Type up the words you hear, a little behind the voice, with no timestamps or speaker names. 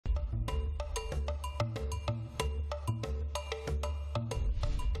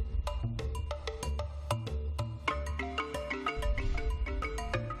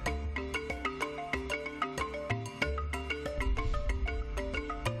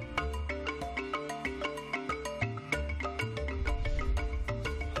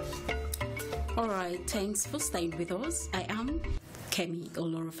Alright, thanks for staying with us. I am Kemi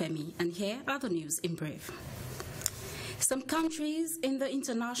Olorofemi, and here are the news in brief. Some countries in the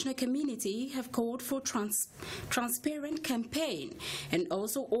international community have called for transparent campaign and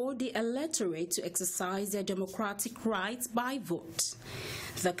also urged the electorate to exercise their democratic rights by vote.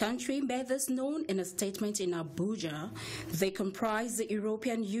 The country made this known in a statement in Abuja. They comprise the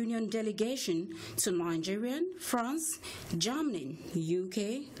European Union delegation to Nigeria, France, Germany,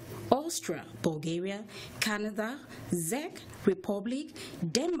 UK, Austria, Bulgaria, Canada, Czech Republic,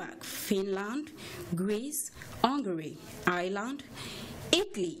 Denmark, Finland, Greece, Hungary, Ireland,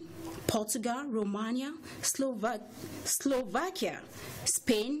 Italy, Portugal, Romania, Slovakia,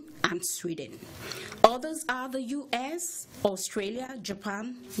 Spain, and Sweden. Others are the US, Australia,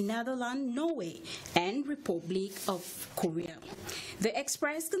 Japan, Netherlands, Norway, and Republic of Korea. They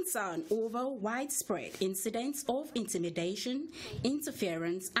expressed concern over widespread incidents of intimidation,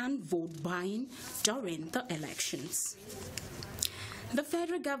 interference, and vote buying during the elections. The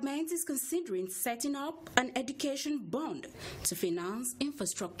federal government is considering setting up an education bond to finance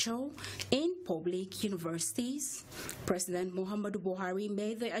infrastructure in public universities. President Muhammadu Buhari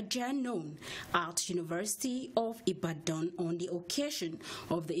made the idea known at University of Ibadan on the occasion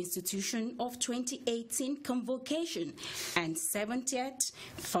of the institution of 2018 convocation and 70th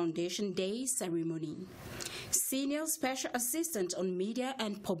Foundation Day ceremony. Senior Special Assistant on Media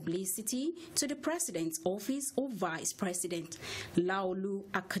and Publicity to the President's Office of Vice President, Laolu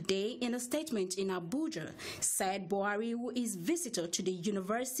Akade, in a statement in Abuja, said Buhari, who is visitor to the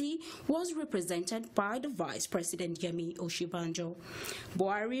university, was represented by the Vice President Yemi Oshibanjo.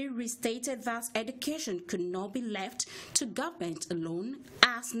 Buhari restated that education could not be left to government alone,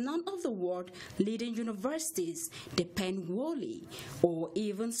 as none of the world's leading universities depend wholly or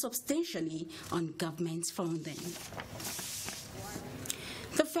even substantially on government funding.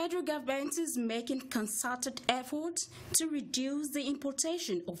 The federal government is making concerted efforts to reduce the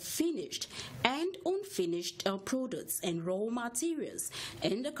importation of finished and unfinished products and raw materials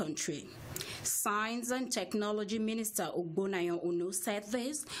in the country. Science and Technology Minister Ogbonayan Ono said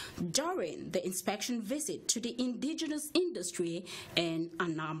this during the inspection visit to the indigenous industry in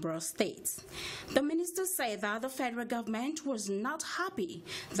Anambra State. The minister said that the federal government was not happy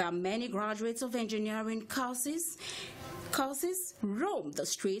that many graduates of engineering courses roam the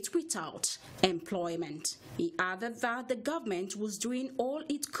streets without employment. He added that the government was doing all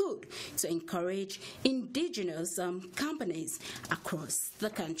it could to encourage indigenous companies across the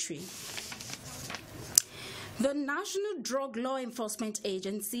country. The National Drug Law Enforcement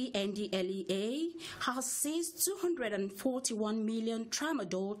Agency, NDLEA, has seized 241 million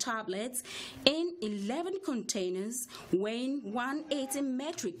tramadol tablets in 11 containers weighing 180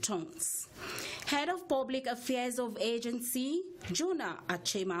 metric tons. Head of Public Affairs of Agency, Jonah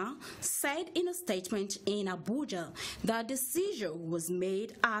Achema, said in a statement in Abuja that the seizure was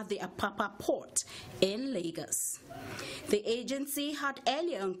made at the Apapa port in Lagos. The agency had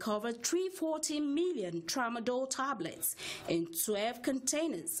earlier uncovered 340 million tramadol tablets in 12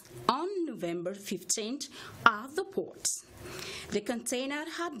 containers on November 15th at the port. The container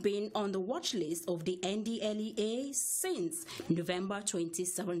had been on the watch list of the NDLEA since November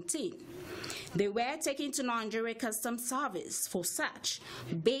 2017. They were taken to Nigeria Customs Service for search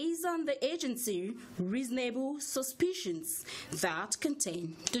based on the agency's reasonable suspicions that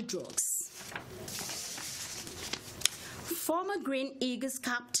contained the drugs. Former Green Eagles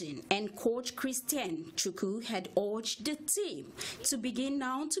captain and coach Christian Chukwu had urged the team to begin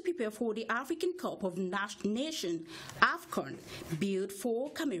now to prepare for the African Cup of Nations (AFCON) bid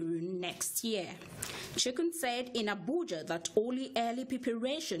for Cameroon next year. Chukwu said in Abuja that only early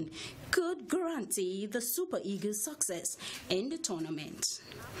preparation could guarantee the Super Eagles' success in the tournament.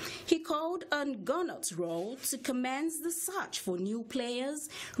 He called on Gunnott's role to commence the search for new players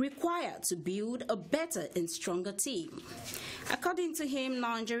required to build a better and stronger team. According to him,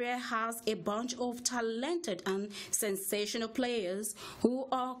 Nigeria has a bunch of talented and sensational players who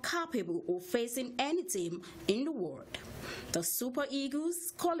are capable of facing any team in the world. The Super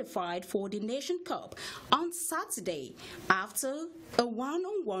Eagles qualified for the Nation Cup on Saturday after a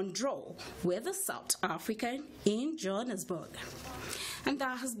one-on-one draw with the South African in Johannesburg. And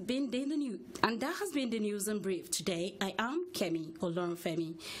that has been the news in brief today. I am Kemi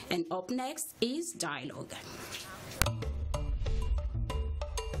Olorofemi, and up next is Dialogue.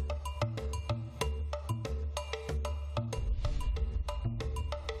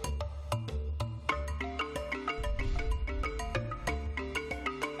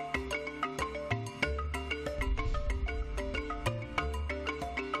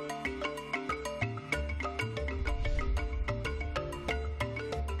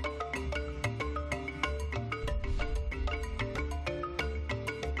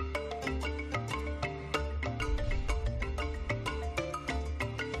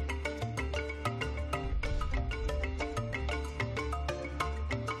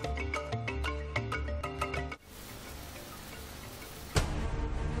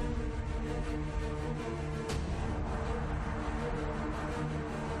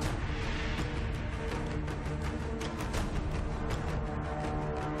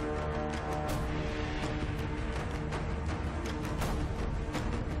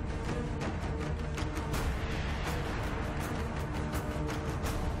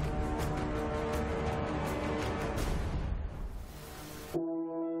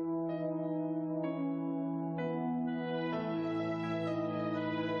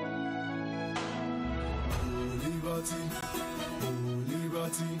 liberty, oh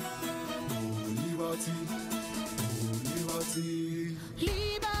liberty, oh liberty, oh liberty.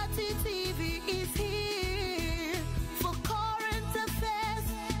 Liberty TV is here for current affairs,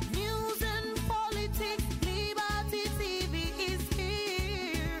 news and politics. Liberty TV is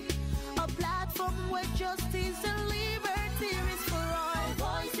here, a platform where justice and liberty is for all.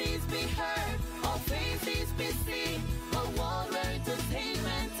 Our voices be heard, our faces be seen, a world where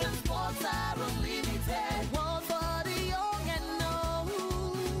entertainment and sports are unlimited. World for the young and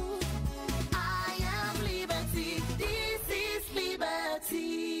old. I am liberty. This is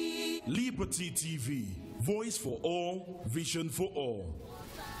liberty. Liberty TV, voice for all, vision for all.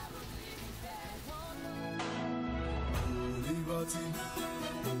 Oh liberty,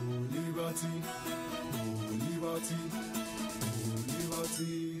 oh liberty, oh liberty, oh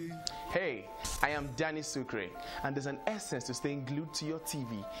liberty. Hey, I am Danny Sucre, and there's an essence to staying glued to your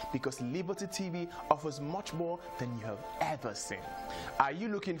TV because Liberty TV offers much more than you have ever seen. Are you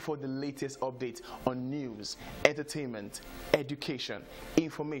looking for the latest updates on news, entertainment, education,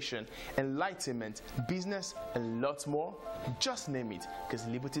 information, enlightenment, business, and lots more? Just name it, because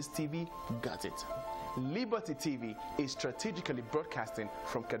Liberty TV got it. Liberty TV is strategically broadcasting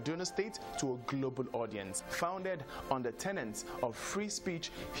from Kaduna State to a global audience, founded on the tenets of free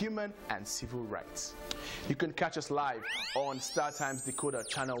speech, human and civil rights. You can catch us live on Star Times Decoder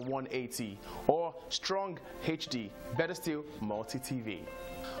channel 180 or Strong HD, better still, Multi-TV.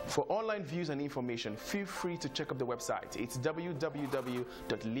 For online views and information, feel free to check out the website. It's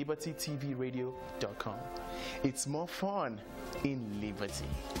www.libertytvradio.com. It's more fun in liberty.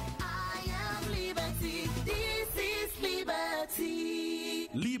 I am liberty. This is liberty.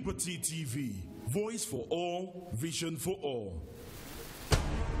 Liberty TV, voice for all, vision for all.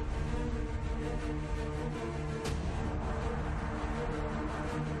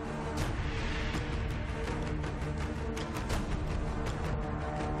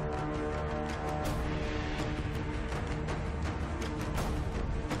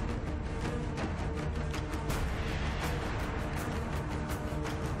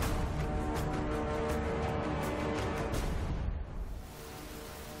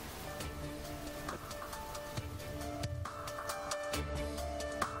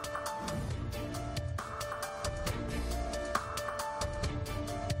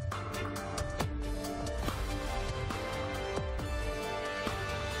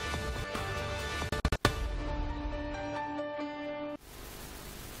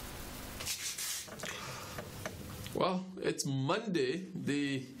 Well, it's Monday,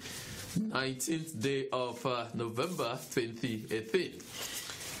 the 19th day of November 2018.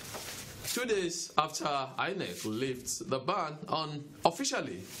 2 days after INEC lifts the ban on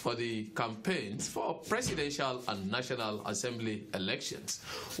officially for the campaigns for presidential and National Assembly elections.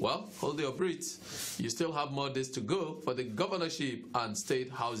 Well, hold your breath. You still have more days to go for the governorship and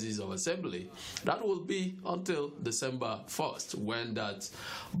state houses of assembly. That will be until December 1st, when that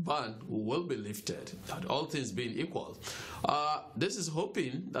ban will be lifted, that all things being equal. This is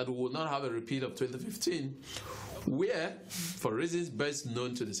hoping that we will not have a repeat of 2015, where, for reasons best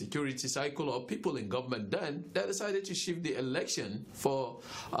known to the security cycle or people in government then, they decided to shift the election for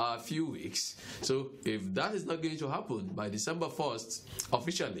a few weeks. So if that is not going to happen by December 1st,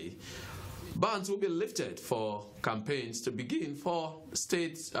 officially, bans will be lifted for campaigns to begin for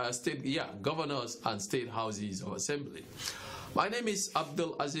governors and state houses of assembly. My name is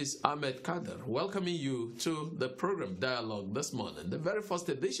Abdulazeez Ahmed Kadir, welcoming you to the program Dialogue this morning, the very first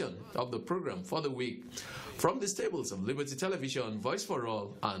edition of the program for the week, from the stables of Liberty Television, Voice for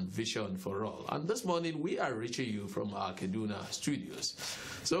All, and Vision for All. And this morning we are reaching you from our Kaduna studios.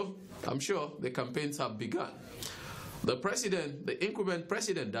 So I'm sure the campaigns have begun. The president, the incumbent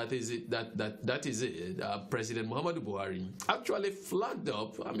president, President Muhammadu Buhari, actually flagged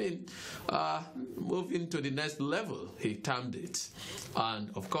up, moving to the next level, he termed it. And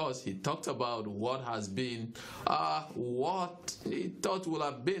of course, he talked about what has been, what he thought would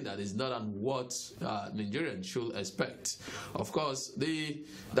have been, that is not and what Nigerians should expect. Of course, the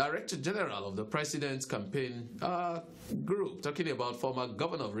Director General of the President's campaign group, talking about former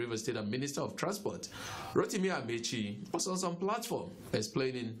Governor of Rivers State and Minister of Transport, Rotimi Amechi, was on some platform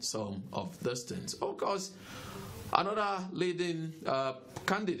explaining some of those things. Of course, another leading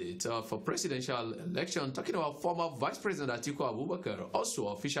candidate for presidential election, talking about former Vice President Atiku Abubakar, also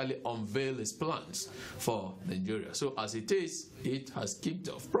officially unveiled his plans for Nigeria. So as it is, it has kicked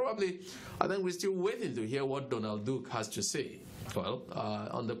off. Probably, I think we're still waiting to hear what Donald Duke has to say. Well,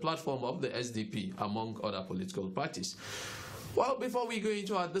 on the platform of the SDP, among other political parties. Well, before we go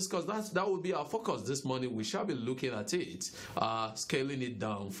into our discuss, that will be our focus this morning. We shall be looking at it, scaling it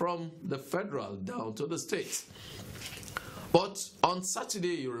down from the federal down to the states. But on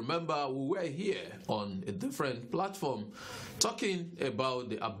Saturday, you remember, we were here on a different platform talking about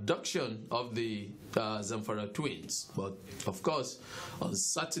the abduction of the Zamfara twins. But of course, on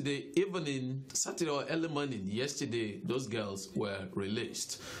Saturday evening, Saturday or early morning yesterday, those girls were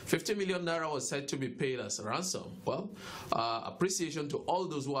released. 50 million naira was said to be paid as a ransom. Well, appreciation to all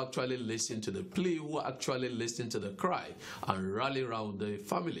those who actually listened to the plea, who actually listened to the cry, and rally around the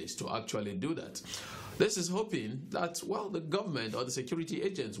families to actually do that. This is hoping that, well, the government or the security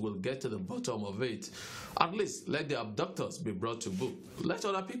agents will get to the bottom of it. At least let the abductors be brought to book. Let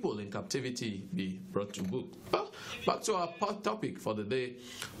other people in captivity be brought to book. Well, back to our topic for the day.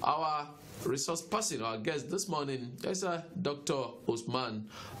 Our resource person, our guest this morning is Dr. Usman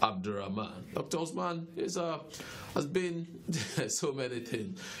Abdulrahman. Dr. Usman has been so many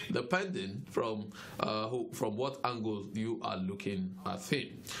things, depending from what angle you are looking at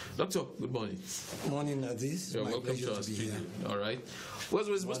him. Doctor, good morning. Morning, Aziz. You're welcome to our studio. All right. Well,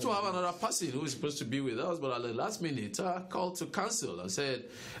 we're supposed to have another person who is supposed to be with us, but at the last minute, called to cancel. I said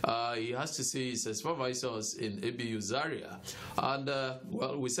he has to see his supervisors in ABU Zaria. And,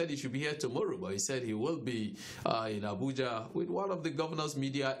 well, we said he should be here tomorrow, but he said he will be in Abuja with one of the governor's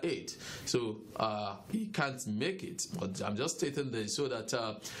media aides. So he can't make it. But I'm just stating this so that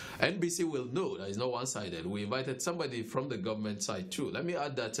NBC will know that it's not one-sided. We invited somebody from the government side, too. Let me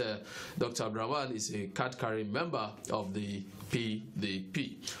add that Dr. Abdulrahman is a card-carrying member of the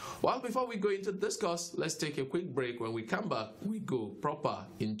PDP. Well, before we go into discuss, let's take a quick break. When we come back, we go proper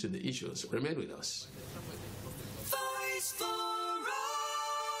into the issues. Remain with us. Voice for all.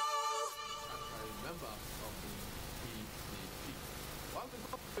 Member of the PDP. Well,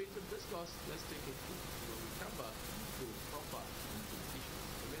 before we go into discuss, let's take a quick break. When we come back, we go proper into the issues. Remain with us.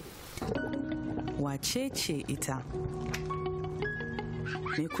 Wace ce ita?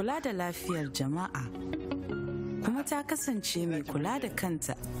 Mai kula da lafiyar jama'a, kuma ta kasance mai kula da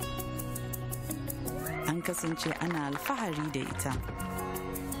kanta. An kasance ana alfahari da ita.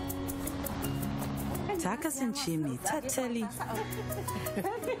 Ta kasance mai tattali,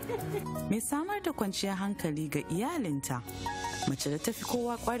 mai samar da kwanciyar hankali ga iyalinta. Mace da ta fi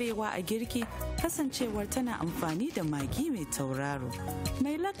kowa kwarewa a girki, kasancewar tana amfani da magi mai tauraro,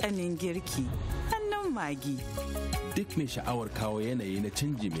 mai lakanin girki, hannun magi. Duk mai sha'awar kawo yanayi na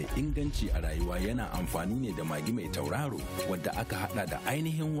canji mai inganci a rayuwa yana amfani ne da magi mai tauraro, wadda aka hada da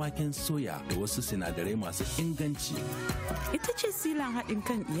ainihin waken soya da wasu sinadarai masu inganci. Ita ce silan haɗin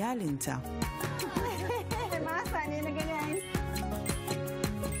kan iyalinta.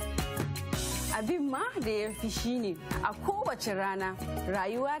 Abin ma da ya fi shi ne a kowace rana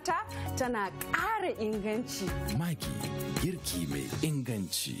rayuwata tana ƙara inganci. Magi, girki mai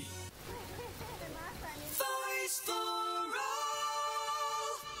inganci. Voice for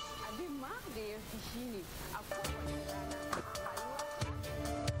all. Abin ma da ya fi shi ne a kowace rana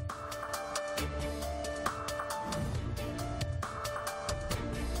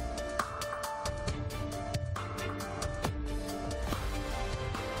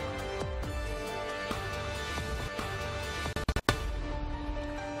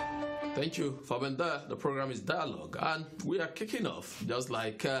Thank you for being there. The program is Dialogue, and we are kicking off just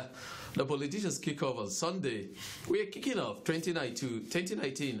like the politicians kick off on Sunday. We are kicking off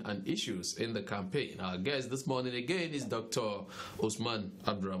 2019 and issues in the campaign. Our guest this morning again is Dr. Usman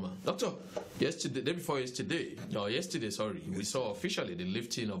Abdulrahman. Doctor, yesterday, we saw officially the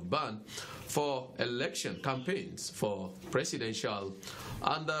lifting of ban for election campaigns for presidential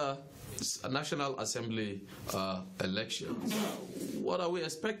and National Assembly elections. What are we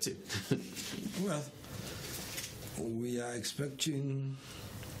expecting? Well, we are expecting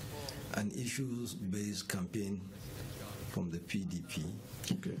an issues-based campaign from the PDP,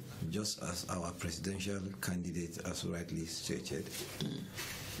 Okay. just as our presidential candidate, as rightly stated,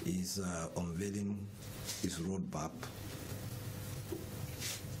 is unveiling his roadmap.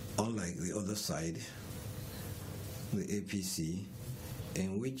 Unlike the other side, the APC,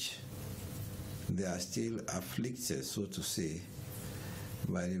 in which they are still afflicted, so to say,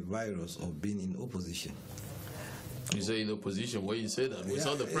 by the virus of being in opposition. You say in opposition. When you say that, we Yeah,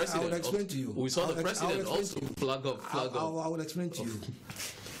 saw the yeah, president. I will explain to you. We saw the president also flag up. I will explain to you.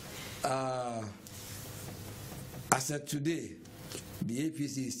 As of today, the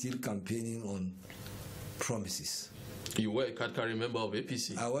APC is still campaigning on promises. You were a card-carrying member of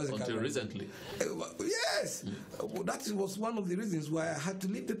APC I was until recently. Yes, that was one of the reasons why I had to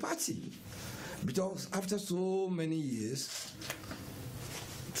leave the party. Because after so many years,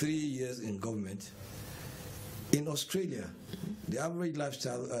 3 years in government, In Australia, the average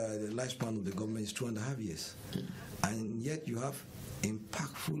lifespan of the government is 2.5 years. And yet you have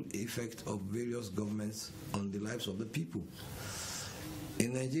impactful effect of various governments on the lives of the people.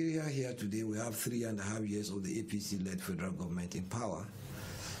 In Nigeria here today, we have 3.5 years of the APC-led federal government in power,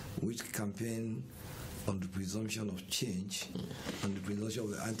 which campaign on the presumption of change, on the presumption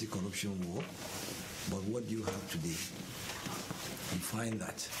of the anti-corruption war. But what do you have today? You find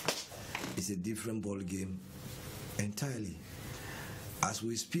that it's a different ball game entirely. As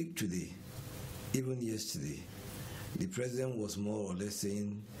we speak today, even yesterday, the president was more or less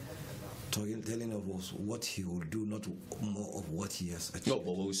saying, telling us what he will do, not more of what he has achieved. No,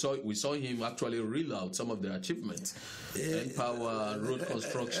 but we saw him actually reel out some of the achievements, power, road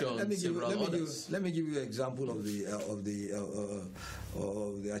construction, several others. Let me give you an example of the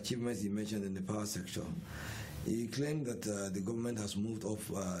achievements he mentioned in the power sector. He claimed that the government has moved off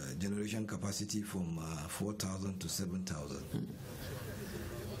generation capacity from 4,000 to 7,000.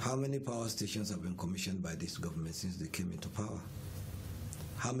 How many power stations have been commissioned by this government since they came into power?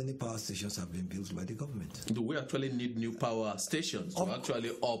 How many power stations have been built by the government? Do we actually need new power stations to actually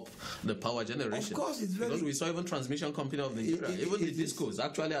up the power generation? Of course, it's very... Because we saw even Transmission Company of Nigeria, even the discos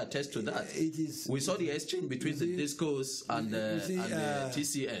actually attest to that. We saw the exchange between the discos and the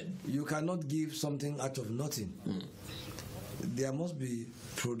TCN. You cannot give something out of nothing. There must be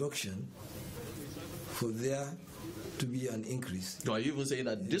production for there to be an increase. Do I even say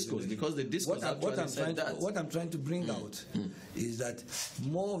that discos? Because the discos what I'm trying to bring out is that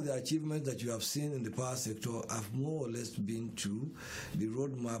more of the achievements that you have seen in the power sector have more or less been to the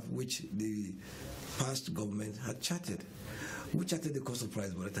roadmap which the past government had charted. Who charted the cost of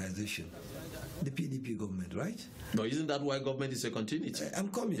price volatilization? The PDP government, right? No, isn't that why government is a continuity? I'm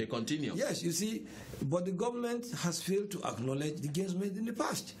coming. A continuum. Yes, you see, but the government has failed to acknowledge the gains made in the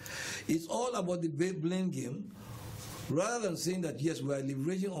past. It's all about the blame game. Rather than saying that, yes, we are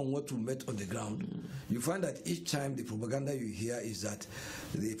leveraging on what we met on the ground, you find that each time the propaganda you hear is that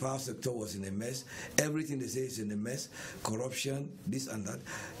the power sector was in a mess, everything they say is in a mess, corruption, this and that,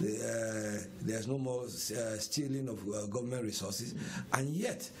 there's no more stealing of government resources, and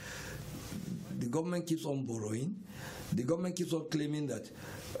yet the government keeps on borrowing, the government keeps on claiming that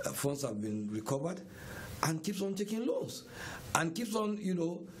funds have been recovered, and keeps on taking loans, and keeps on,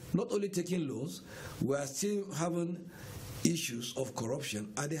 not only taking loans, we are still having issues of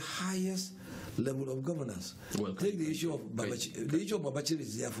corruption at the highest level of governance. Well, take the issue of Babachir. The issue of Babachir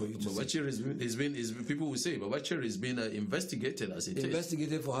is there for you to Babachir see. People will say Babachir has been investigated as it is.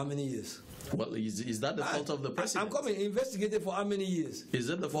 Investigated for how many years? Well, is that the fault of the president? I'm coming. Investigated for how many years? Is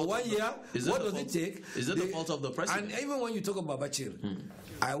it the fault for 1 year? What does it take? Is it the fault of the president? And even when you talk about Babachir,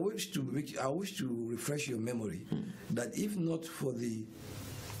 I wish to refresh your memory that if not for the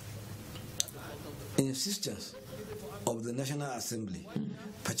insistence of the National Assembly,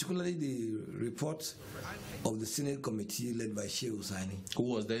 particularly the report of the Senate committee led by Sheikh Hussaini, who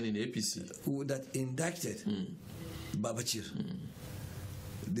was then in APC, that indicted Babachir,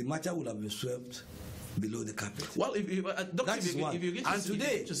 the matter would have been swept below the carpet. Well, if you get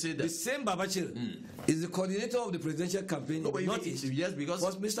today, to say that, the same Babachir is the coordinator of the presidential campaign. No, yes, because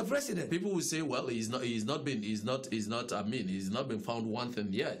was Mr. President. People will say, well, he's not been found wanting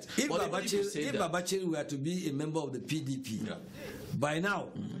yet. If Babachir were to be a member of the PDP, by now,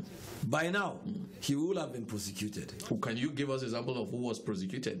 he will have been prosecuted. Can you give us an example of who was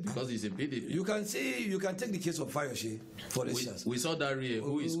prosecuted? Because he's in PDP. You can take the case of Fayoshe, for instance. We saw Darie,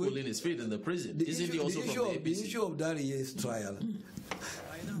 who is pulling his feet in the prison. Isn't he also from the APC? The issue of Darie's trial,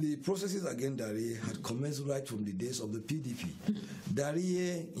 the processes against Darie had commenced right from the days of the PDP.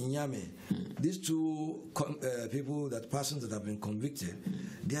 Darie, Inyame, these two persons that have been convicted,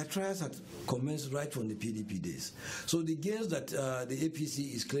 their trials had commenced right from the PDP days. So the gains that the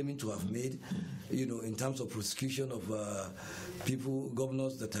APC is claiming to have made, in terms of prosecution of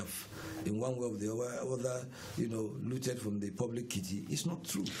governors that have, in one way or the other, looted from the public kitty, is not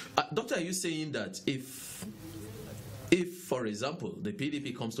true. Doctor, are you saying that if, for example, the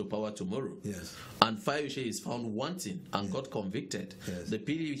PDP comes to power tomorrow, yes, and Fayoshe is found wanting and got convicted, yes, the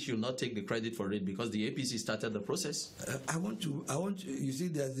PDP should not take the credit for it because the APC started the process? I want to. You see,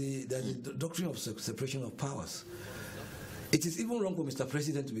 there's the doctrine of separation of powers. It is even wrong for Mr.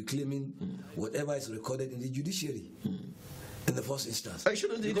 President to be claiming whatever is recorded in the judiciary. In the first instance,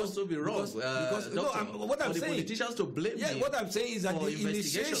 shouldn't it also be wrong? What I'm saying, politicians to blame. Yeah, what I'm saying is that the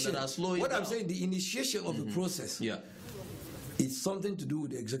initiation. That are slowing what down. I'm saying, the initiation of the process, it's something to do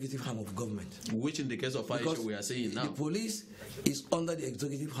with the executive arm of government. Which in the case of Aisha we are saying now. The police is under the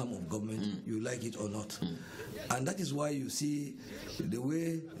executive arm of government, you like it or not. And that is why you see the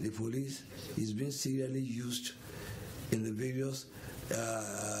way the police is being serially used in the various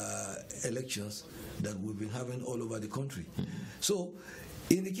elections that we've been having all over the country. So,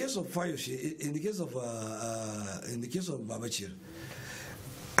 in the case of Fayoshe, in the case of Babachir,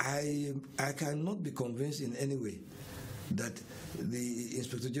 I cannot be convinced in any way that the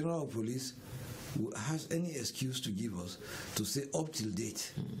Inspector General of Police has any excuse to give us to say up till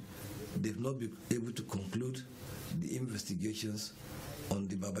date they've not been able to conclude the investigations on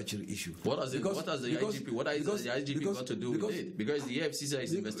the Babachir issue. What has the IGP got to do with it? Because the EFCC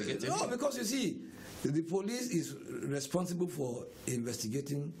is investigating. No, because you see, the police is responsible for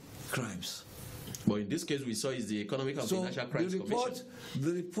investigating crimes. But in this case, we saw is the Economic and Financial Crimes Commission.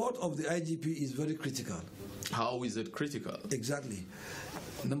 The report of the IGP is very critical. How is it critical? Exactly.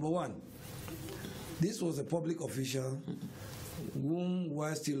 Number one, this was a public official whom,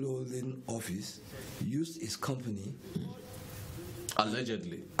 while still holding office, used his company.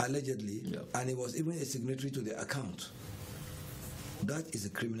 Allegedly. Yeah. And he was even a signatory to the account. That is a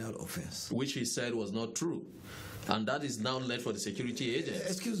criminal offense. Which he said was not true. And that is now led for the security agents.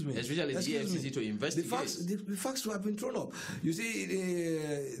 Excuse me. Especially the EFCC to investigate. The facts have been thrown up. You see,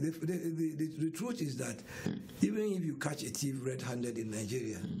 the truth is that even if you catch a thief red-handed in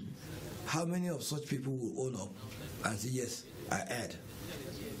Nigeria, how many of such people will own up and say, yes, I had?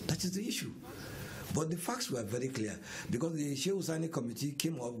 That is the issue. But the facts were very clear because the Sheikh Hussaini committee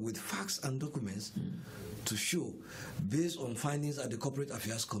came up with facts and documents to show, based on findings at the Corporate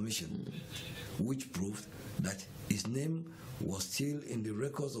Affairs Commission, which proved that his name was still in the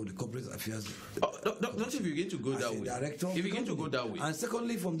records of the Corporate Affairs. Not if you begin to go that way. Director if you begin to go that way. And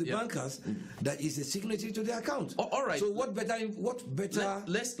secondly, from the bankers, that is a signatory to the account. All right. So what better?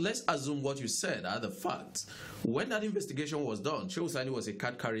 Let's assume what you said are the facts. When that investigation was done, Sheikh Hussaini was a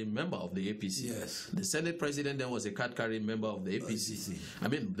card-carrying member of the APC. Yes. The Senate President then was a card-carrying member of the APC. I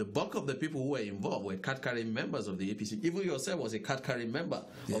mean, the bulk of the people who were involved were card-carrying members of the APC. Even yourself was a card-carrying member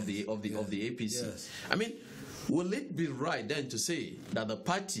of the APC. Yes. I mean, will it be right then to say that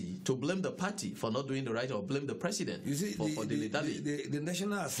to blame the party for not doing the right or blame the president for the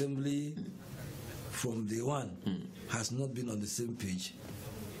National Assembly from day one has not been on the same page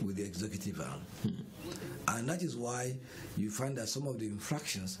with the executive arm. And that is why you find that some of the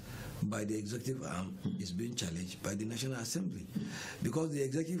infractions by the executive arm is being challenged by the National Assembly. Because the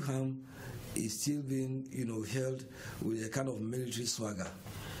executive arm is still being, held with a kind of military swagger.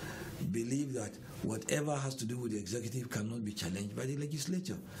 Believe that whatever has to do with the executive cannot be challenged by the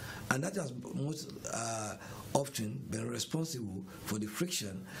legislature. And that has most often been responsible for the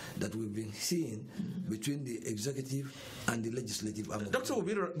friction that we've been seeing between the executive and the legislative arm. Doctor,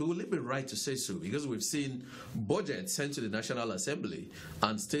 will it be right to say so? Because we've seen budgets sent to the National Assembly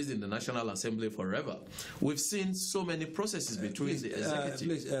and stays in the National Assembly forever. We've seen so many processes between the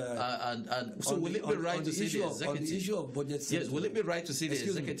executive so will it be right to say the executive? On the issue of budget sent, yes, will it be right to say the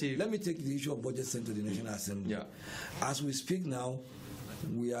executive? Let me take the issue of budget sent to the National Assembly. Yeah. As we speak now,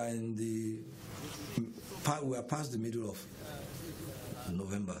 we are past the middle of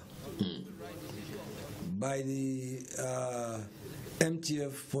November. By the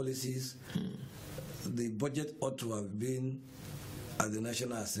MTF policies, the budget ought to have been at the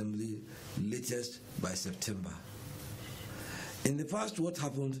National Assembly latest by September. In the past, what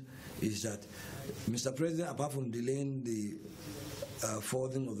happened is that Mr. President, apart from delaying the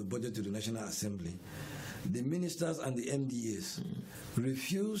forwarding of the budget to the National Assembly, the ministers and the MDAs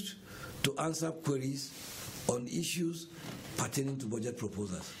refused to answer queries on issues pertaining to budget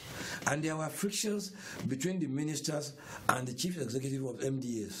proposals. And there were frictions between the ministers and the chief executive of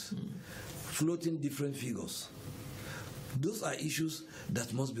MDAs, floating different figures. Those are issues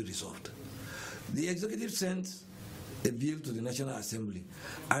that must be resolved. The executive sent a bill to the National Assembly,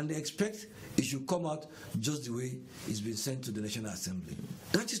 and they expect it should come out just the way it's been sent to the National Assembly.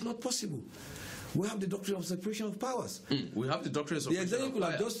 That is not possible. We have the doctrine of separation of powers. We have the doctrine of separation of powers. The executive will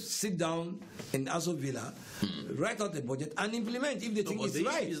have just sit down in Aso Villa, write out the budget, and implement if they think it's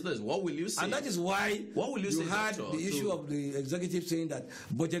right. Is this. What will you say? And that is why you had the issue of the executive saying that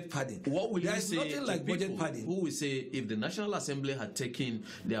budget padding. What will there you is say nothing like budget padding. Who will say if the National Assembly had taken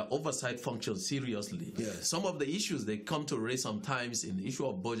their oversight function seriously, some of the issues they come to raise sometimes in the issue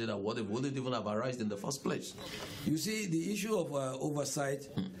of budget and what they wouldn't even have arisen in the first place? You see, the issue of oversight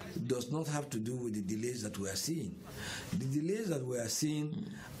does not have to do with the delays that we are seeing. The delays that we are seeing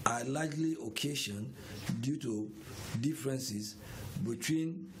are largely occasioned due to differences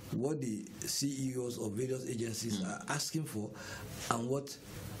between what the CEOs of various agencies are asking for and what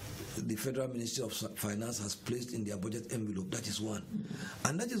the Federal Ministry of Finance has placed in their budget envelope. That is one,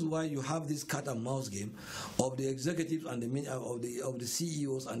 and that is why you have this cat and mouse game of the executives and the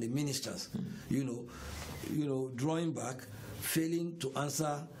CEOs and the ministers, drawing back, failing to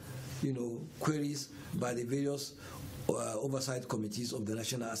answer, queries by the various oversight committees of the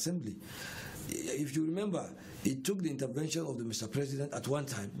National Assembly. If you remember, it took the intervention of the Mr. President at one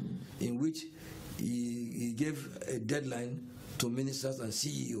time in which he gave a deadline to ministers and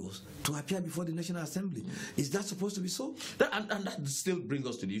CEOs to appear before the National Assembly. Is that supposed to be so? And that still brings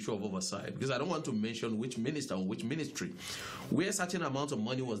us to the issue of oversight, because I don't want to mention which minister or which ministry, where a certain amount of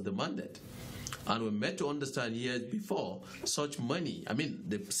money was demanded. And we met to understand years before such money,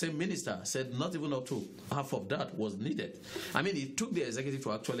 the same minister said not even up to half of that was needed. It took the executive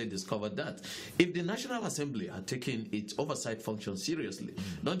to actually discover that. If the National Assembly had taken its oversight function seriously,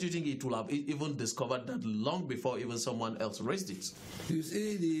 don't you think it would have even discovered that long before even someone else raised it? You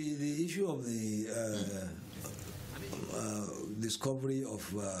see, the issue of the discovery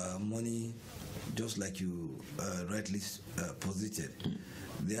of money, just like you rightly posited,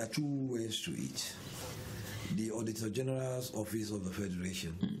 there are two ways to it. The Auditor General's Office of the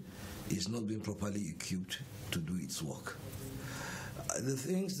Federation is not being properly equipped to do its work. The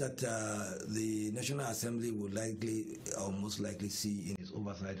things that the National Assembly would likely or most likely see in its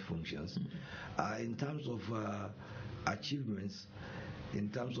oversight functions are in terms of achievements, in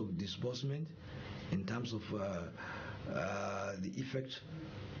terms of disbursement, in terms of the effect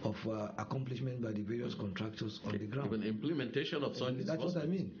of accomplishment by the various contractors on the ground. Even implementation of such. That's what I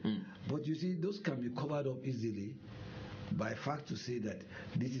mean. But you see, those can be covered up easily by fact to say that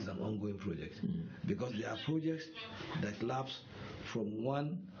this is an ongoing project, because there are projects that lapse from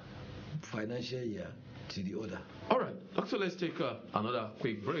one financial year to the other. All right, Doctor, let's take another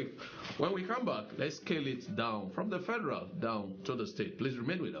quick break. When we come back, let's scale it down from the federal down to the state. Please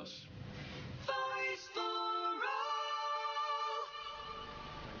remain with us.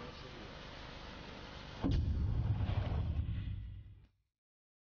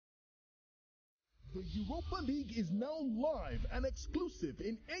 The Europa League is now live and exclusive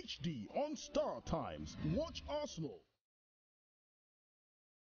in HD on Star Times. Watch Arsenal,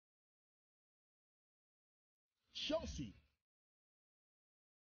 Chelsea,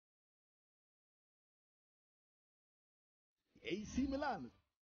 AC Milan,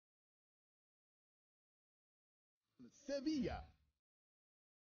 Sevilla,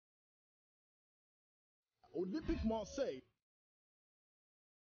 Olympique Marseille,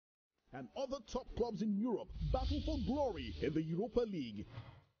 and other top clubs in Europe battle for glory in the Europa League.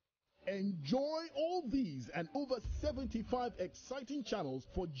 Enjoy all these and over 75 exciting channels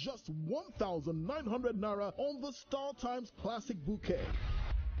for just 1,900 Naira on the Star Times Classic Bouquet.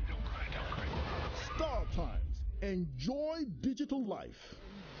 Don't cry. Star Times. Enjoy digital life.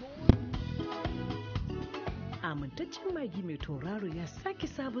 Amintaccen magi mai tauraro ya sake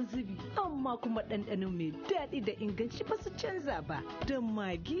sabon zubi, amma kuma ɗanɗano mai daɗi da inganci ba su canza ba. Don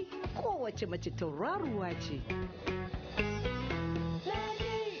magi kowace mace tauraruwa ce.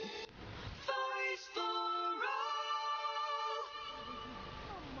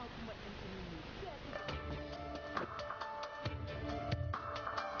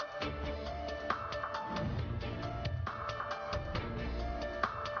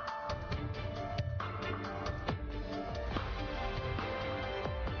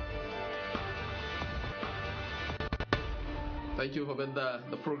 Thank you for being there.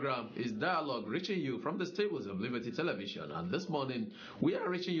 The program is Dialogue, reaching you from the stables of Liberty Television. And this morning, we are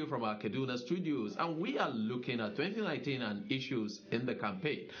reaching you from our Kaduna studios, and we are looking at 2019 and issues in the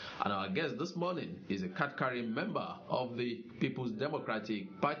campaign. And our guest this morning is a card-carrying member of the People's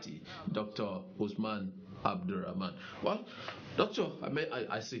Democratic Party, Dr. Usman Abdulrahman. Well, Doctor,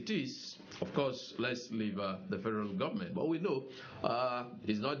 as it is, of course, let's leave the federal government, but we know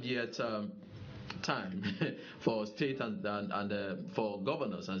it's not yet time for state and for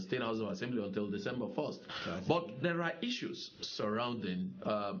governors and state house of assembly until December 1st. But there are issues surrounding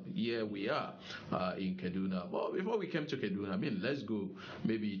here we are in Kaduna. Well, before we came to Kaduna, let's go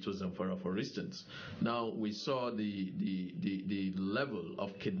maybe to Zamfara, for instance. Now we saw the level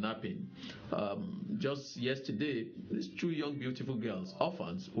of kidnapping. Just yesterday, these two young beautiful girls,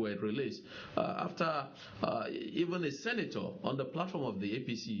 orphans, were released after even a senator on the platform of the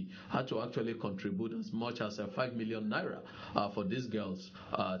APC had to actually contribute contribute as much as 5 million naira for these girls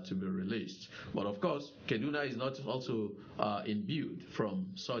to be released. But of course, Kaduna is not also imbued from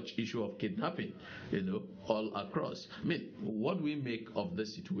such issue of kidnapping, all across. I mean, what do we make of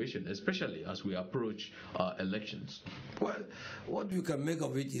this situation, especially as we approach elections? Well, what you can make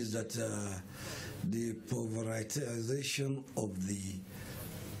of it is that the pulverization of the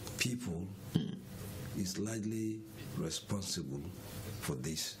people is largely responsible for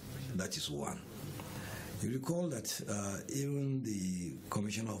this. That is one. You recall that even the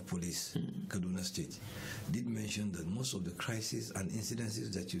Commissioner of Police, Kaduna State, did mention that most of the crises and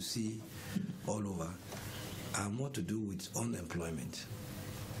incidences that you see all over are more to do with unemployment.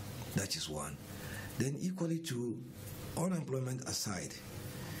 That is one. Then equally to unemployment aside,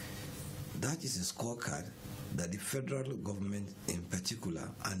 that is a scorecard that the federal government in particular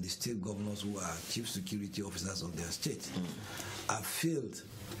and the state governors who are chief security officers of their state have failed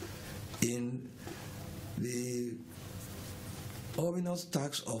in the ominous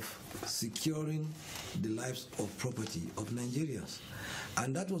task of securing the lives of property of Nigerians.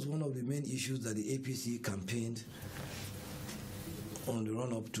 And that was one of the main issues that the APC campaigned on the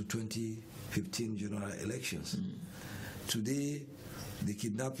run-up to 2015 general elections. Today, the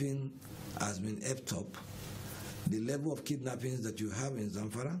kidnapping has been upped up. The level of kidnappings that you have in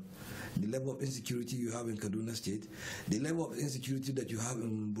Zamfara, the level of insecurity you have in Kaduna State, the level of insecurity that you have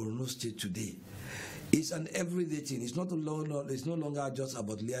in Borno State today, it's an everyday thing. It's no longer just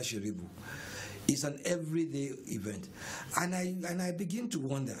about Leah Sheribu. It's an everyday event. And I begin to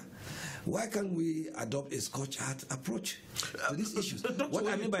wonder, why can't we adopt a Scotch art approach to these issues? What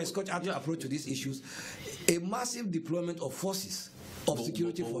I mean by a Scotch art approach to these issues, a massive deployment of forces, of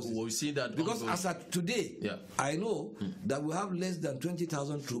security forces. We see that because as of today, I know that we have less than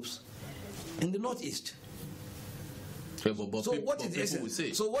 20,000 troops in the northeast. So what is the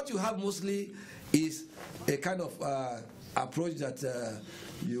essence? So what you have mostly is a kind of approach that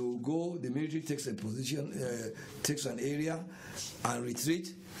you go, the military takes a position, takes an area and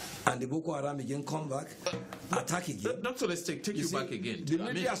retreat, and the Boko Haram again come back, attack again. Doctor, let's take you back again. The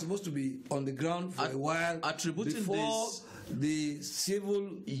military are supposed to be on the ground for a while before the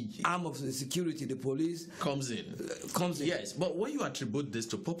civil arm of the security, the police, comes in. Yes, but when you attribute this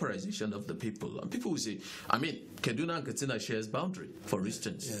to pauperization of the people, and people will say, I mean, Kaduna and Katsina shares boundary, for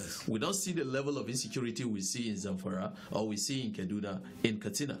instance. Yes. We don't see the level of insecurity we see in Zamfara or we see in Kaduna in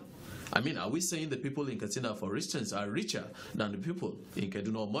Katsina. I mean, are we saying the people in Katsina, for instance, are richer than the people in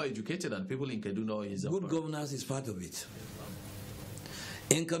Kaduna, or more educated than people in Kaduna or in Zamfara? Good governance is part of it.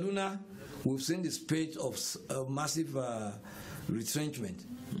 In Kaduna, we've seen the spate of massive retrenchment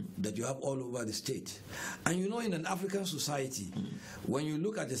that you have all over the state. And you know, in an African society, when you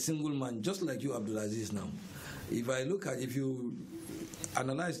look at a single man, just like you, Abdulazeez, now, if you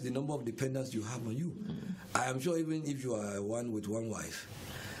analyze the number of dependents you have on you, I am sure even if you are one with one wife,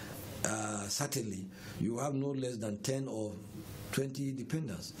 certainly you have no less than 10 or 20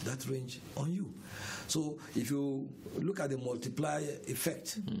 dependents that range on you. So if you look at the multiplier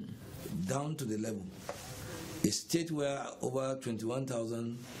effect down to the level, a state where over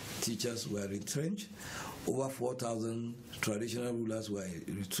 21,000 teachers were retrenched, over 4,000 traditional rulers were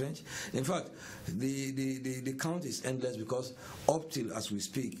retrenched. In fact, the count is endless, because up till as we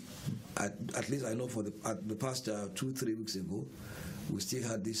speak, at least I know for the past 2-3 weeks ago, we still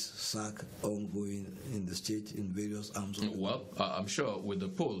had this sack ongoing in the state in various arms. Well, I'm sure with the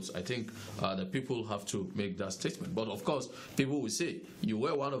polls, I think the people have to make that statement. But of course, people will say, you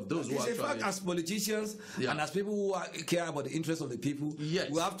were one of those who actually... In fact, as politicians and as people who care about the interests of the people, we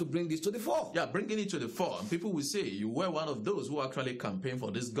have to bring this to the fore. Yeah, bringing it to the fore. And people will say, you were one of those who actually campaigned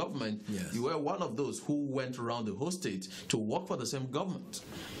for this government. Yes. You were one of those who went around the whole state to work for the same government.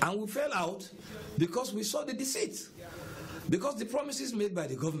 And we fell out because we saw the deceit. Because the promises made by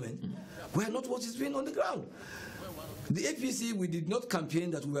the government were not what is being on the ground. The APC, we did not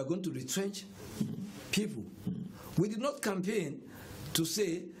campaign that we were going to retrench people. We did not campaign to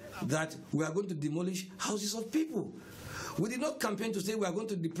say that we are going to demolish houses of people. We did not campaign to say we are going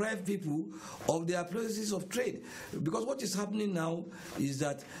to deprive people of their places of trade. Because what is happening now is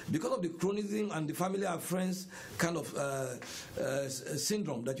that because of the chronism and the family and friends kind of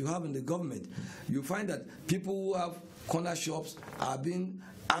syndrome that you have in the government, you find that people who have corner shops are being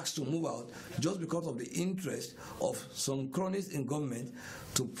asked to move out just because of the interest of some cronies in government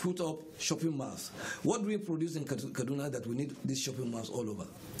to put up shopping malls. What do we produce in Kaduna that we need these shopping malls all over?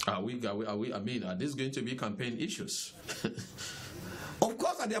 I mean, are these going to be campaign issues? Of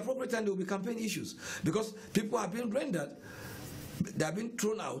course, at the appropriate time, there will be campaign issues, because people are being rendered, they are being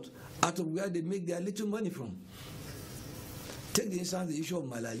thrown out of where they make their little money from. Take the instance, the issue of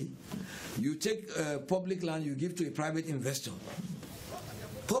Malali. You take public land, you give to a private investor.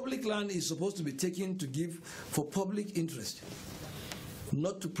 Public land is supposed to be taken to give for public interest,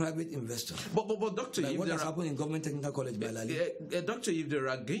 not to private investors. But Doctor, like what has happened in Government Technical College, Malali. Doctor, if there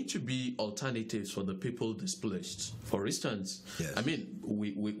are going to be alternatives for the people displaced, for instance, yes. I mean,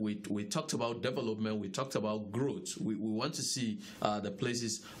 we talked about development, we talked about growth. We want to see the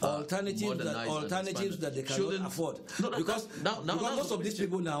places alternatives that they cannot afford. Because most of these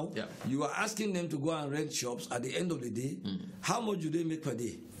people now, you are asking them to go and rent shops. At the end of the day, how much do they make per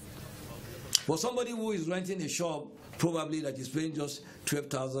day? For somebody who is renting a shop, probably that is paying just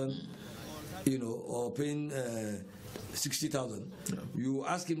 12,000, or paying 60,000. You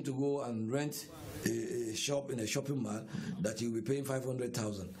ask him to go and rent a shop in a shopping mall that he will be paying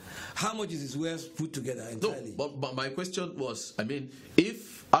 500,000. How much is his wares put together entirely? No, but my question was, I mean,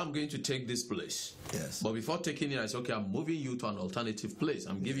 if I'm going to take this place, yes, but before taking it, I say, okay, I'm moving you to an alternative place.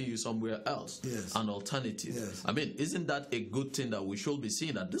 I'm giving you somewhere else, an alternative. Yes. I mean, isn't that a good thing that we should be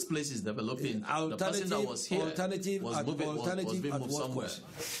seeing, that this place is developing? The person that was here was being moved somewhere.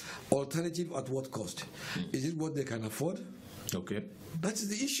 Alternative at what cost? Is it what they can afford? Okay. That is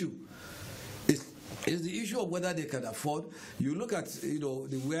the issue. It's the issue of whether they can afford. You look at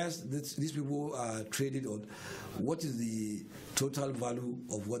the wares that these people are traded on. What is the total value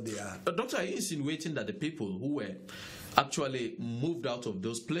of what they are? Doctor, are you insinuating that the people who were actually moved out of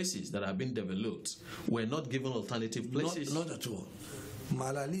those places that have been developed were not given alternative places? Not at all.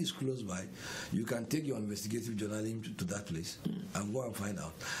 Malali is close by. You can take your investigative journalism to that place and go and find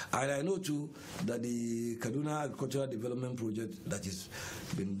out. And I know too that the Kaduna Agricultural Development Project that has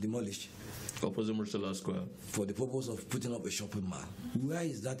been demolished opposite Murtala Square for the purpose of putting up a shopping mall. Where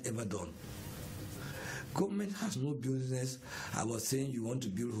is that ever done? Government has no business about saying you want to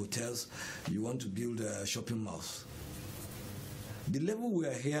build hotels, you want to build shopping malls. The level we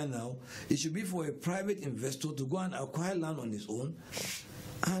are here now, it should be for a private investor to go and acquire land on his own.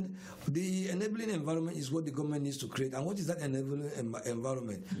 And the enabling environment is what the government needs to create. And what is that enabling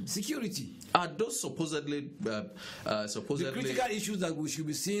environment? Security. Are those supposedly the critical issues that we should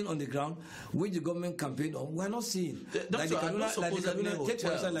be seeing on the ground, which the government campaigned on, we're not seeing. Like the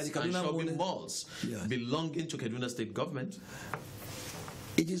Kaduna shopping malls belonging to Kaduna State government?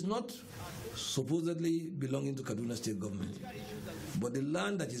 It is not supposedly belonging to Kaduna State government. But the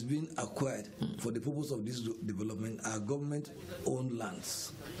land that is being acquired for the purpose of this development are government-owned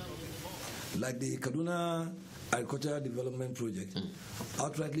lands. Like the Kaduna Agricultural Development Project,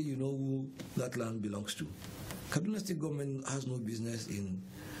 outrightly you know who that land belongs to. Kaduna State government has no business in,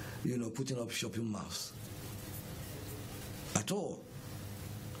 putting up shopping malls at all.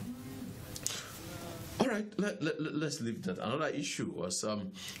 All right, let's leave that. Another issue was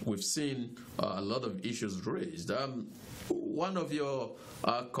we've seen a lot of issues raised. One of your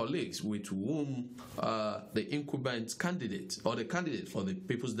colleagues with whom the incumbent candidate or the candidate for the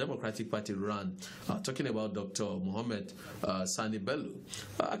People's Democratic Party ran, talking about Dr. Mohammed Sani Bello,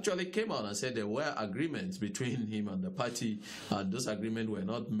 actually came out and said there were agreements between him and the party, and those agreements were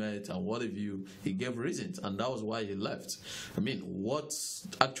not met, and what have you, he gave reasons, and that was why he left. I mean, what's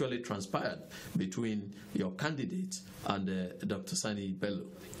actually transpired between your candidate and Dr. Sani Bello?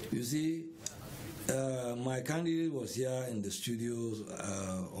 You see, my candidate was here in the studios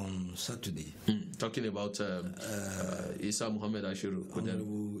on Saturday. Talking about Isa Muhammad Ashiru.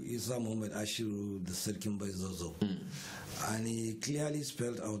 Honorable Isa Muhammad Ashiru, the Serkimba Zozo. And he clearly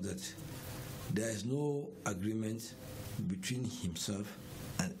spelled out that there is no agreement between himself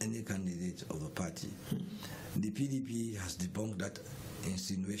and any candidate of the party. The PDP has debunked that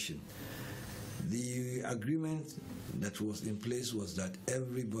insinuation. The agreement that was in place was that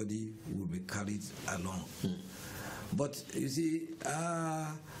everybody will be carried along. But you see,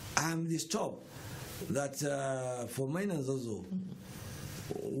 I'm disturbed that for Maina Zozo,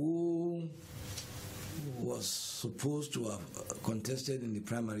 who was supposed to have contested in the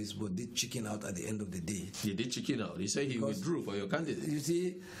primaries but did chicken out at the end of the day. He did chicken out. He said he withdrew for your candidate. You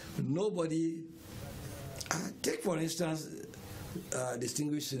see, nobody... take, for instance,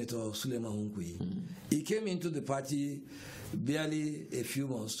 distinguished Senator Suleiman Hunkui. He came into the party barely a few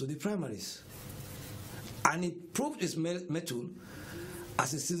months to the primaries. And he proved his mettle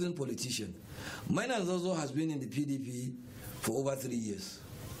as a seasoned politician. Maina Zozo has been in the PDP for over 3 years.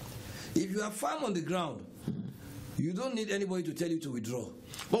 If you are firm on the ground, You don't need anybody to tell you to withdraw.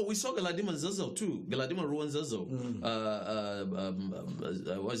 But we saw Galadima Zazo too. Galadima Ruwan Zazo.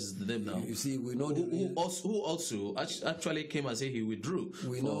 What's the name now? You see, we know who also actually came and said he withdrew.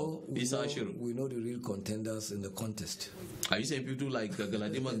 We know the real contenders in the contest. Are you saying people like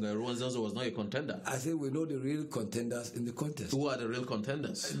Galadima Ruwan Zazo was not a contender? I say we know the real contenders in the contest. Who are the real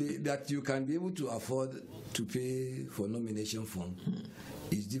contenders? That you can be able to afford to pay for nomination form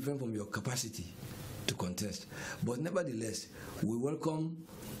is different from your capacity to contest. But nevertheless, we welcome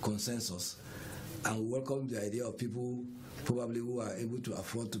consensus and we welcome the idea of people probably who are able to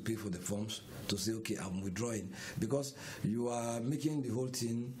afford to pay for the forms to say, okay, I'm withdrawing, because you are making the whole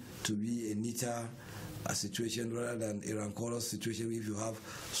thing to be a neater situation rather than a rancorous situation if you have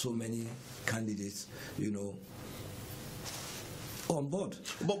so many candidates, on board.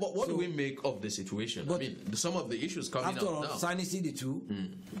 But what do we make of the situation? I mean, some of the issues coming after out all, now. Sani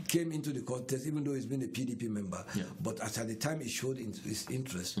CD2 came into the contest, even though he's been a PDP member. Yeah. But at the time he showed his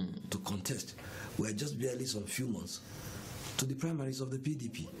interest to contest, we are just barely some few months to the primaries of the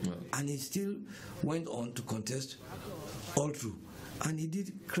PDP. Yeah. And he still went on to contest all through. And he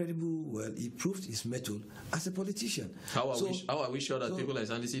did credible well. He proved his mettle as a politician. How are we sure that people like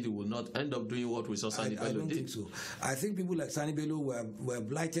Sani City will not end up doing what we saw Sani Bello did? I don't think so. I think people like Sani Bello were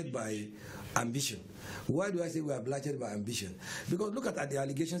blighted by ambition. Why do I say we are blighted by ambition? Because look at the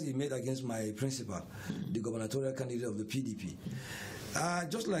allegations he made against my principal, the gubernatorial candidate of the PDP.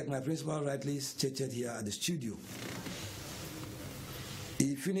 Just like my principal rightly stated here at the studio,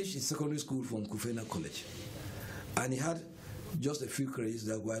 he finished his secondary school from Kufena College, and he had just a few credits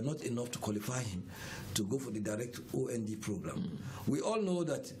that were not enough to qualify him to go for the direct OND program. We all know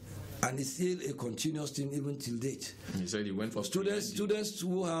that, and it's still a continuous thing even till date. He said he went for students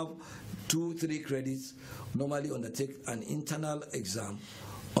who have 2-3 credits normally undertake an internal exam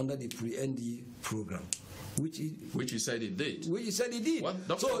under the pre-ND program. Which he said he did. Which he said he did. Well,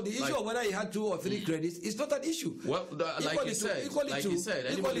 doctor, so the issue of whether he had 2 or 3 credits is not an issue. Well, like he said,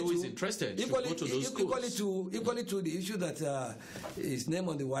 anybody who is interested should go to those schools. Equally to the issue that his name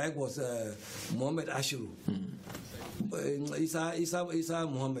on the WAEC was Mohammed Ashiru. Isa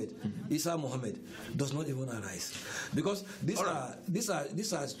Mohammed does not even arise, because these are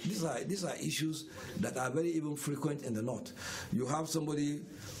issues that are very even frequent in the north. You have somebody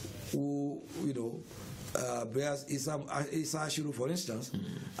who bears Isa Ashiru, for instance,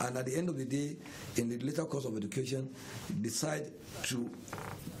 and at the end of the day, in the later course of education, decide to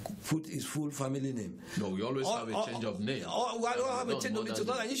put his full family name. No, we always have a change of name. We don't have a change of name. It's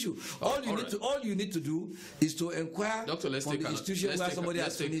not an issue. All you need to do is to inquire from the institution where somebody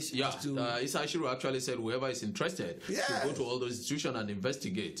has finished. Isa Ashiru actually said whoever is interested should go to all those institutions and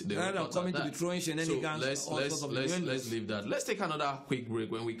investigate. Rather than coming to be throwing shenanigans. Let's leave that. Let's take another quick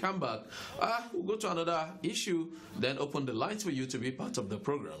break. When we come back, we'll go to another issue, then open the lines for you to be part of the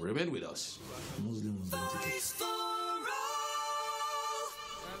program. Remain with us.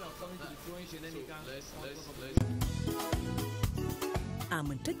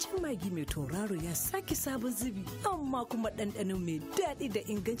 Amintaccen magi mai tauraro ya sake sabon zubi, amma kuma ɗanɗano mai daɗi da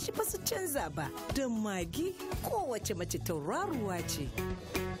inganci ba su canza ba. Da magi kowace mace tauraruwa ce.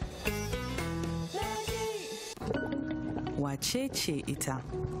 Wace ce ita?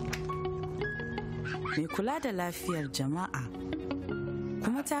 Mai kula da lafiyar jama'a,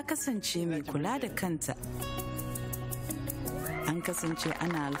 kuma ta kasance mai kula da kanta. An kasance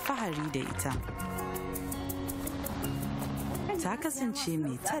ana alfahari da ita. Ta kasance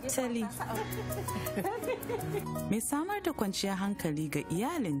mai tattali, mai samar da kwanciyar hankali ga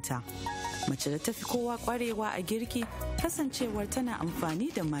iyalinta. Mace da ta fi kowa kwarewa a girki, kasancewar tana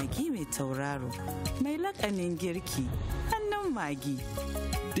amfani da magi mai tauraro, mai lakanin girki, hannun magi.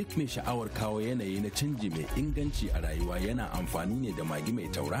 Duk mai sha'awar kawo yanayi na canji mai inganci a rayuwa yana amfani ne da magi mai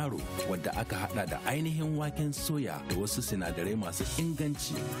tauraro, wadda aka hada da ainihin waken soya da wasu sinadarai masu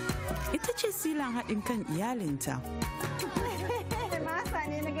inganci. Ita ce silan haɗin kan iyalinta.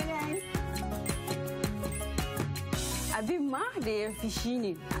 Abin ma da ya fi shi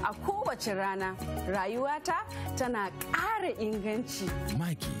ne a kowace rana rayuwata tana ƙara inganci.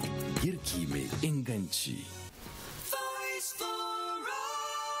 Magi, girki mai inganci.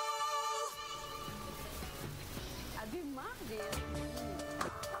 Abin ma da ya fi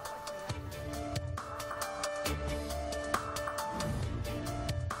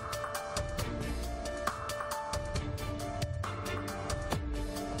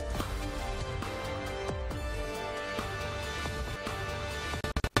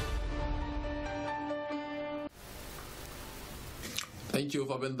Thank you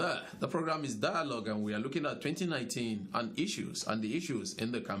for being there. The program is Dialogue, and we are looking at 2019 and the issues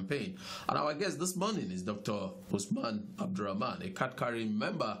in the campaign. And our guest this morning is Dr. Usman Abdulrahman, a card-carrying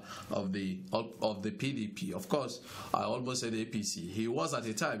member of the PDP. Of course, I almost said APC. He was at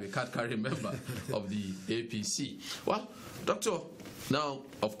a time a card-carrying member of the APC. Well, Doctor, now,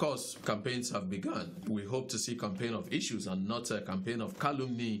 of course, campaigns have begun. We hope to see a campaign of issues and not a campaign of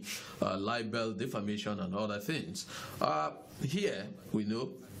calumny, libel, defamation, and other things. Here, we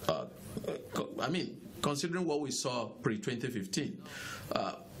know, considering what we saw pre-2015,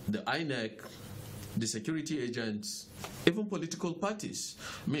 the INEC, the security agents, even political parties,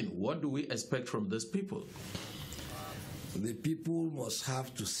 what do we expect from these people? The people must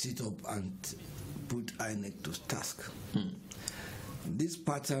have to sit up and put INEC to task. This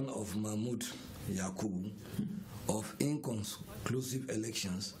pattern of Mahmoud Yakubu of inconclusive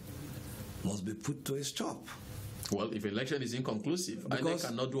elections must be put to a stop. Well, if election is inconclusive, INEC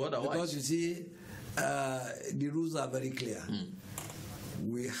cannot do otherwise. Because you see, the rules are very clear.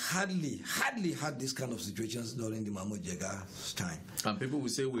 We hardly had this kind of situations during the Mahmoud Jega's time. And people will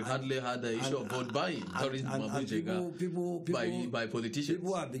say we hardly had the issue of vote buying during Mahmoud Jega by politicians.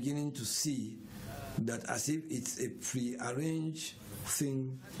 People are beginning to see that as if it's a pre-arranged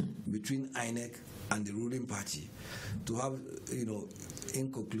thing between INEC and the ruling party to have,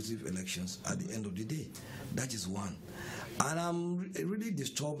 inconclusive elections at the end of the day. That is one. And I'm really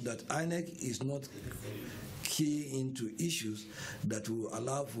disturbed that INEC is not key into issues that will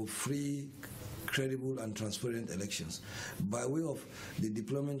allow for free, credible, and transparent elections by way of the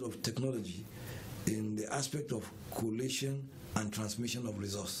deployment of technology in the aspect of collation and transmission of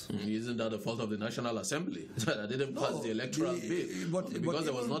resource. Isn't that the fault of the National Assembly that didn't pass the electoral bill? Because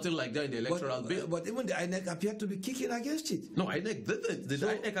there was nothing like that in the electoral bill. But even the INEC appeared to be kicking against it. No, INEC didn't. Did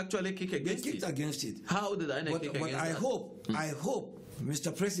INEC actually kick against it? They kicked against it. How did INEC kick against it? But I hope,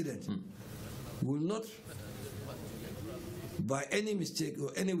 Mr. President, will not, by any mistake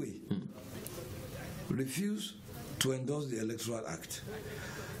or any way, refuse to endorse the Electoral Act.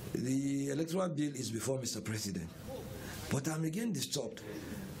 The Electoral Bill is before Mr. President. But I'm again disturbed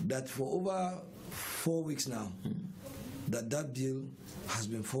that for over 4 weeks now, that bill has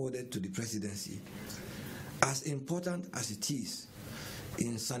been forwarded to the presidency. As important as it is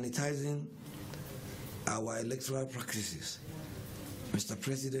in sanitizing our electoral practices, Mr.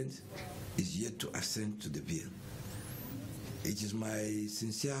 President is yet to assent to the bill. It is my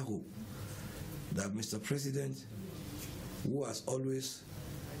sincere hope that Mr. President, who has always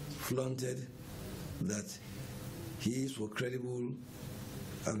flaunted that he is for credible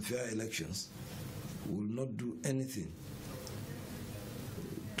and fair elections, will not do anything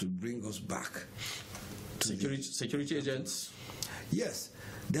to bring us back to security agents. Yes,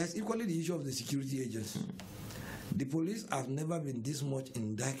 there's equally the issue of the security agents. The police have never been this much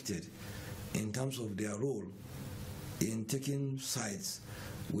indicted in terms of their role in taking sides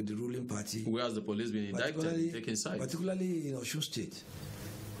with the ruling party. Where has the police been indicted in taking sides? Particularly in Osun State.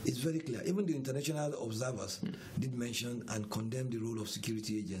 It's very clear. Even the international observers did mention and condemn the role of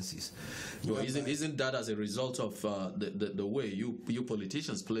security agencies. Well, isn't that as a result of the way you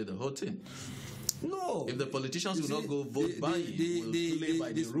politicians play the whole thing? No. If the politicians will not go vote by you, will play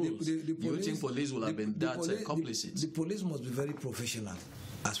by the rules, you think police will have been that complicit? The police must be very professional,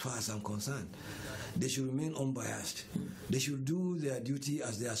 as far as I'm concerned. They should remain unbiased. They should do their duty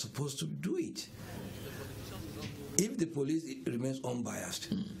as they are supposed to do it. If the police remains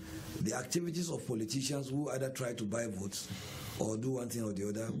unbiased, the activities of politicians who either try to buy votes or do one thing or the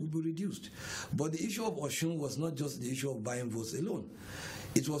other will be reduced. But the issue of Osun was not just the issue of buying votes alone.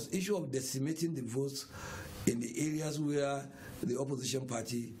 It was the issue of decimating the votes in the areas where the opposition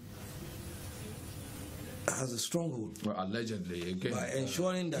party has a stronghold. Well, allegedly, again. By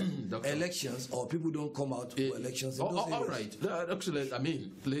ensuring that elections or people don't come out for elections in those areas. All right. Actually,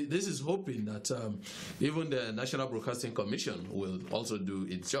 this is hoping that even the National Broadcasting Commission will also do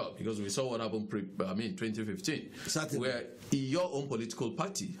its job, because we saw what happened 2015, certainly, where your own political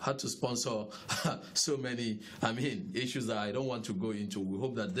party had to sponsor so many issues that I don't want to go into. We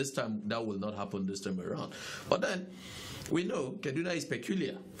hope that this time that will not happen this time around. But then we know Kaduna is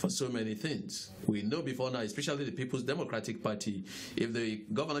peculiar for so many things. We know before now, especially the People's Democratic Party, if the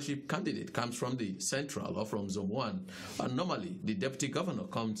governorship candidate comes from the Central or from Zone 1, and normally the deputy governor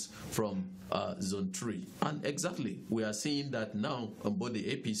comes from Zone 3. And exactly, we are seeing that now on both the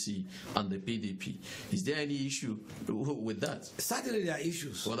APC and the PDP. Is there any issue with that? Certainly there are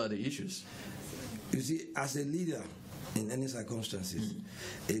issues. What are the issues? You see, as a leader, in any circumstances,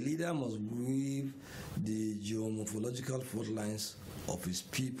 a leader must weave the geomorphological fault lines of his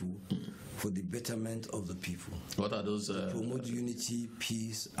people for the betterment of the people. What are those? Promote unity,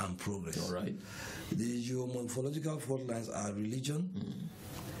 peace, and progress. All right. The geomorphological fault lines are religion,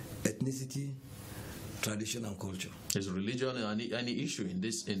 ethnicity, tradition, and culture. Is religion any issue in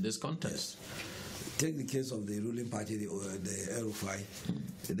this context? Yes. Take the case of the ruling party, the El-Rufai,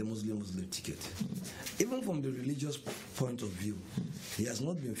 the Muslim ticket. Even from the religious point of view, he has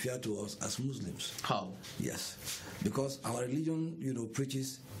not been fair to us as Muslims. How? Yes, because our religion,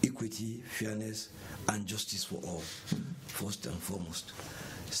 preaches equity, fairness, and justice for all, first and foremost.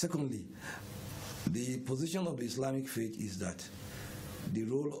 Secondly, the position of the Islamic faith is that the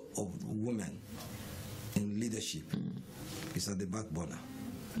role of women in leadership is at the back burner.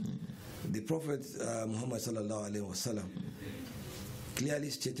 The Prophet Muhammad sallallahu alaihi wasallam clearly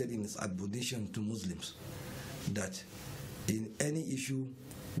stated in his admonition to Muslims that in any issue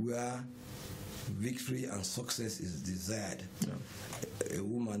where victory and success is desired, a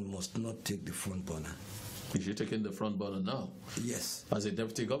woman must not take the front burner. Is she taking the front burner now? Yes. As a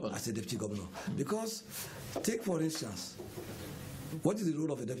deputy governor? As a deputy governor. Because, take for instance, what is the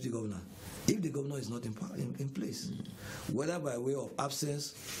role of a deputy governor? If the governor is not in place, whether by way of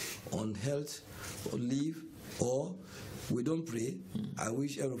absence, on health, or leave, or we don't pray, I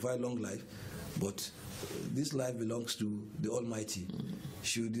wish El-Rufai long life, but this life belongs to the Almighty.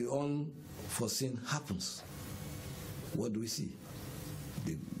 Should the unforeseen happens, what do we see?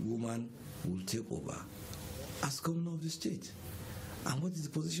 The woman will take over as governor of the state. And what is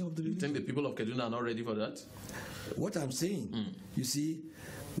the position of the religion? You think the people of Kaduna are not ready for that? What I'm saying, you see,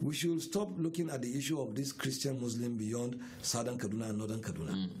 we should stop looking at the issue of this Christian-Muslim beyond southern Kaduna and northern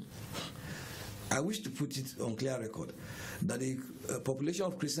Kaduna. I wish to put it on clear record that the population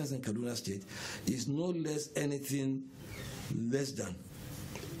of Christians in Kaduna State is no less anything less than,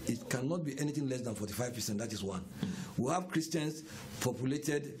 it cannot be anything less than 45%, that is one. We have Christians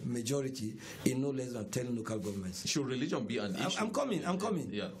populated majority in no less than 10 local governments. Should religion be an issue? I'm coming.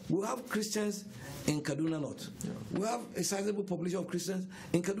 Yeah. We have Christians in Kaduna North. Yeah. We have a sizable population of Christians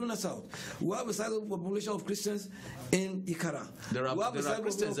in Kaduna South. We have a sizable population of Christians in Ikara. There are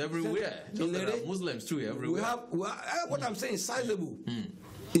Christians everywhere. There are Muslims too everywhere. What I'm saying is sizable.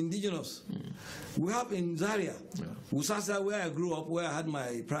 Indigenous. We have in Zaria, Usasa, where I grew up, where I had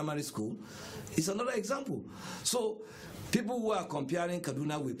my primary school, is another example. So people who are comparing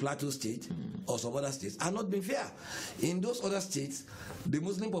Kaduna with Plateau State or some other states are not being fair. In those other states, the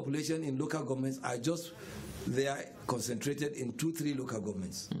Muslim population in local governments are just, they are concentrated in 2-3 local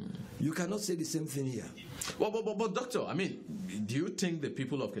governments. You cannot say the same thing here. But doctor, I mean, do you think the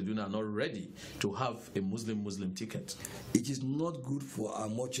people of Kaduna are not ready to have a Muslim ticket? It is not good for our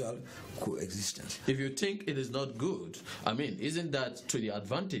mutual coexistence. If you think it is not good, I mean, isn't that to the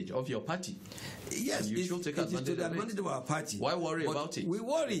advantage of your party? Yes, you should take advantage it is to the advantage of our party. Why worry about it? We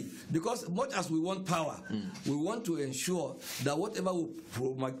worry because much as we want power, we want to ensure that whatever will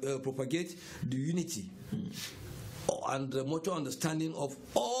propagate the unity and the mutual understanding of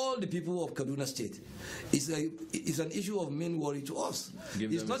all the people of Kaduna State is an issue of main worry to us.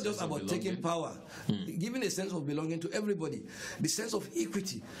 It's not just about taking power, giving a sense of belonging to everybody, the sense of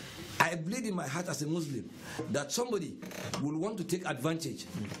equity. I bleed in my heart as a Muslim that somebody will want to take advantage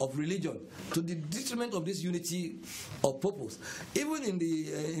of religion to the detriment of this unity of purpose. Even in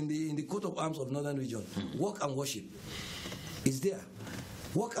the coat of arms of Northern Region, work and worship is there.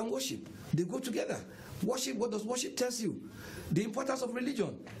 Work and worship, they go together. Worship, what does worship tell you? The importance of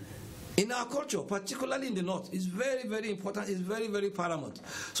religion. In our culture, particularly in the North, is very, very important, is very, very paramount.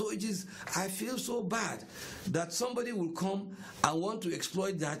 So it is, I feel so bad that somebody will come and want to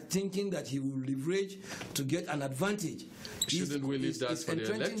exploit that, thinking that he will leverage to get an advantage. Shouldn't we leave that for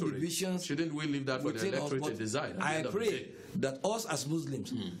the electorate? Shouldn't we leave that for the electorate to decide? I pray that us as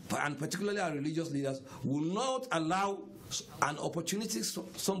Muslims, and particularly our religious leaders, will not allow an opportunity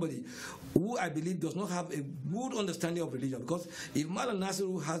somebody who I believe does not have a good understanding of religion, because if Malam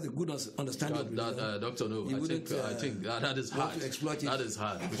Nasiru has a good understanding of religion, Doctor, no, I think that is hard. To exploit it that is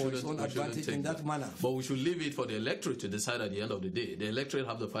hard. For its own advantage in that manner. But we should leave it for the electorate to decide at the end of the day. The electorate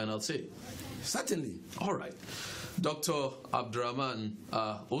have the final say. Certainly. All right. Dr. Abdulrahman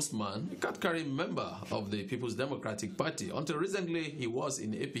Usman, a Kadir member of the People's Democratic Party. Until recently, he was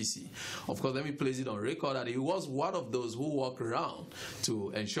in APC. Of course, let me place it on record that he was one of those who walk around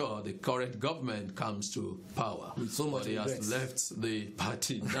to ensure the current government comes to power. With so much but he has left the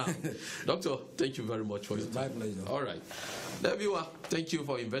party now. Doctor, thank you very much for your time. My pleasure. All right. Dear viewer, thank you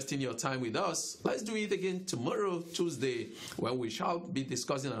for investing your time with us. Let's do it again tomorrow, Tuesday, when we shall be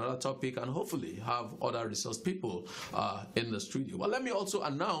discussing another topic and hopefully have other resource people people in the studio. Well, let me also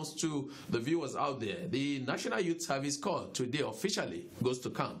announce to the viewers out there, the National Youth Service Corps today officially goes to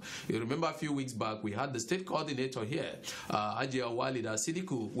camp. You remember a few weeks back, we had the state coordinator here, Ajia Walida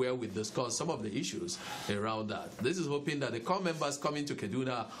Sidiku, where we discussed some of the issues around that. This is hoping that the corps members coming to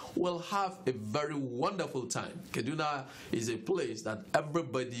Kaduna will have a very wonderful time. Kaduna is a place that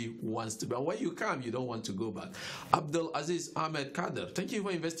everybody wants to be. And when you come, you don't want to go back. Abdulazeez, Ahmed, Kadir, thank you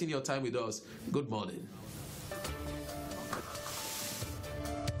for investing your time with us. Good morning.